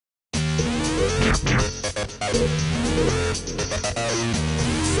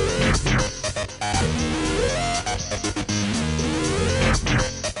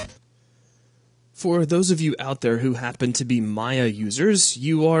For those of you out there who happen to be Maya users,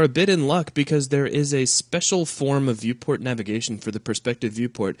 you are a bit in luck because there is a special form of viewport navigation for the perspective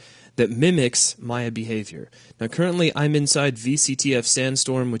viewport that mimics Maya behavior. Now currently I'm inside VCTF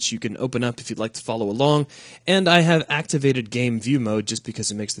Sandstorm, which you can open up if you'd like to follow along, and I have activated game view mode just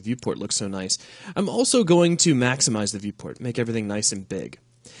because it makes the viewport look so nice. I'm also going to maximize the viewport, make everything nice and big.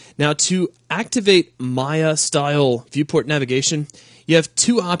 Now, to activate Maya-style viewport navigation, you have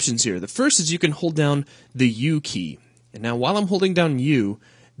two options here. The first is you can hold down the U key. And now, while I'm holding down U,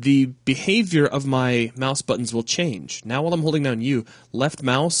 the behavior of my mouse buttons will change. Now, while I'm holding down U, left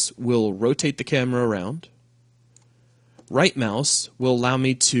mouse will rotate the camera around. Right mouse will allow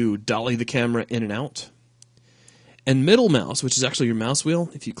me to dolly the camera in and out. And middle mouse, which is actually your mouse wheel,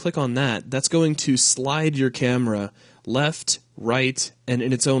 if you click on that, that's going to slide your camera left, right, and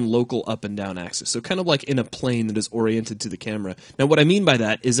in its own local up and down axis. So kind of like in a plane that is oriented to the camera. Now what I mean by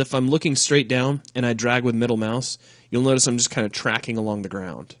that is if I'm looking straight down and I drag with middle mouse, you'll notice I'm just kind of tracking along the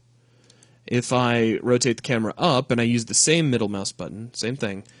ground. If I rotate the camera up and I use the same middle mouse button, same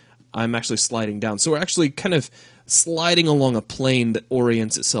thing, I'm actually sliding down. So we're actually kind of sliding along a plane that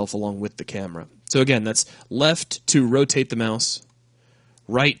orients itself along with the camera. So again, that's left to rotate the mouse,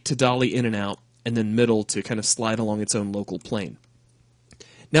 right to dolly in and out, and then middle to kind of slide along its own local plane.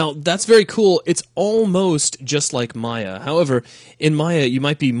 Now, that's very cool. It's almost just like Maya. However, in Maya, you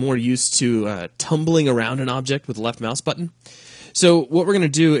might be more used to tumbling around an object with the left mouse button. So what we're going to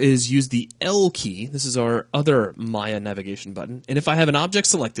do is use the L key. This is our other Maya navigation button. And if I have an object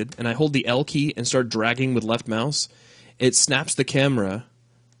selected and I hold the L key and start dragging with left mouse, it snaps the camera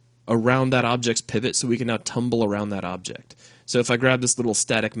around that object's pivot so we can now tumble around that object. So if I grab this little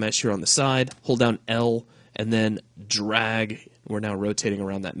static mesh here on the side, hold down L, and then drag, we're now rotating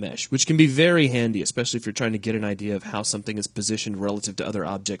around that mesh, which can be very handy, especially if you're trying to get an idea of how something is positioned relative to other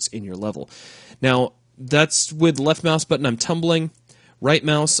objects in your level. Now, that's with left mouse button, I'm tumbling. Right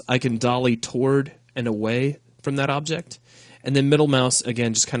mouse, I can dolly toward and away from that object. And then middle mouse,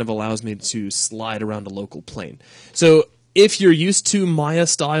 again, just kind of allows me to slide around a local plane. So if you're used to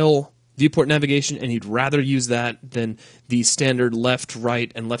Maya-style viewport navigation and you'd rather use that than the standard left,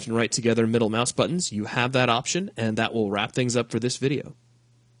 right, and left and right together middle mouse buttons, you have that option, and that will wrap things up for this video.